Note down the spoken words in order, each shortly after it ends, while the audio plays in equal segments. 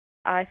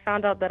I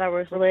found out that I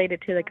was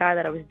related to the guy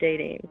that I was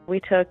dating. We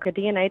took a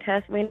DNA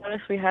test. We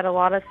noticed we had a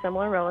lot of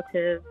similar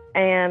relatives,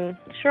 and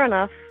sure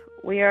enough,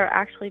 we are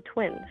actually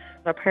twins.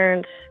 Our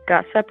parents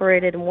got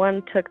separated and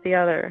one took the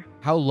other.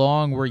 How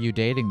long were you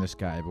dating this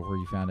guy before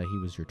you found out he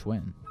was your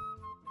twin?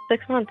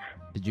 6 months.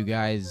 Did you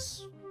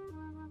guys...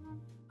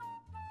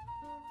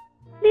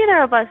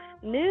 Neither of us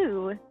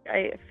knew.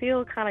 I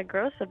feel kind of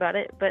gross about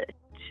it, but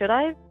should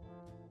I?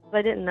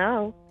 I didn't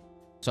know.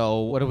 So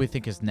what do we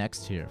think is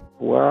next here?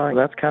 Well,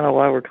 that's kind of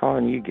why we're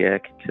calling you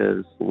GECK,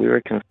 because we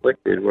were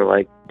conflicted. We're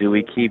like, do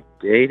we keep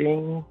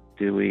dating?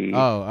 Do we...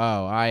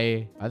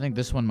 I think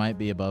this one might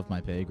be above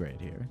my pay grade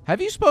here.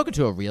 Have you spoken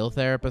to a real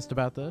therapist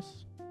about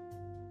this?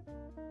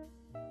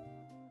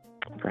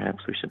 Perhaps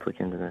we should look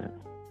into that.